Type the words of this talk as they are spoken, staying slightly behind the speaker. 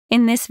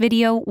In this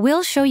video,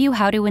 we'll show you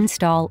how to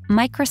install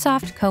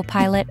Microsoft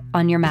Copilot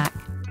on your Mac.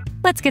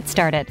 Let's get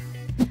started.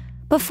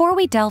 Before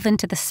we delve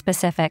into the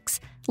specifics,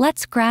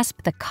 let's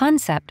grasp the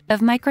concept of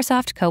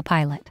Microsoft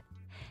Copilot.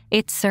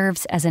 It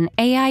serves as an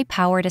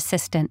AI-powered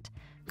assistant,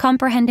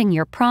 comprehending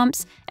your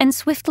prompts and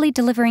swiftly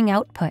delivering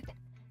output,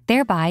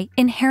 thereby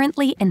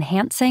inherently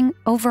enhancing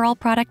overall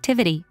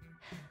productivity.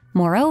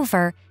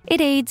 Moreover, it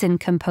aids in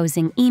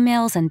composing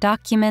emails and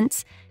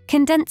documents,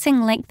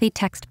 condensing lengthy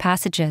text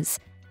passages,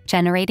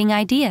 generating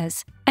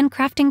ideas, and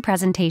crafting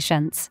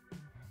presentations.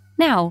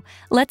 Now,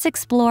 let's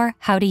explore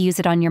how to use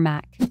it on your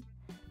Mac.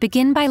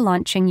 Begin by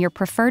launching your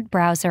preferred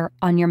browser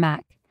on your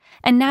Mac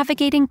and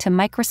navigating to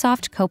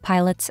Microsoft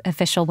Copilot's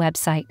official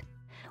website.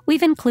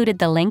 We've included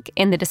the link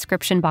in the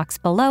description box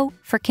below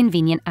for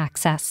convenient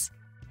access.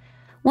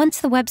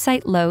 Once the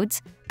website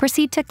loads,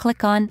 proceed to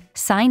click on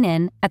Sign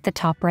In at the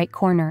top right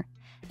corner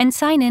and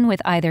sign in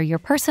with either your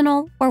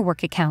personal or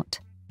work account.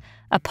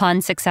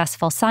 Upon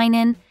successful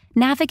sign-in,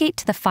 navigate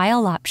to the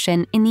File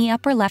option in the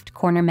upper left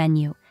corner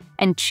menu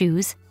and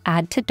choose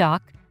Add to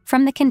Dock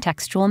from the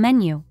contextual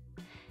menu.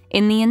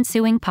 In the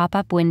ensuing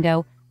pop-up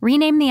window,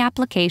 rename the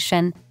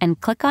application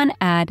and click on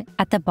Add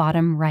at the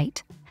bottom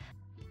right.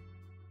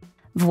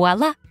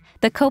 Voila!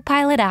 The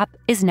Copilot app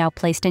is now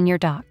placed in your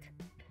dock.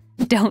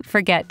 Don't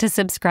forget to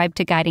subscribe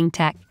to Guiding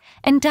Tech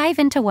and dive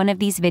into one of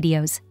these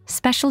videos,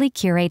 specially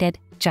curated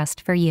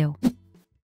just for you.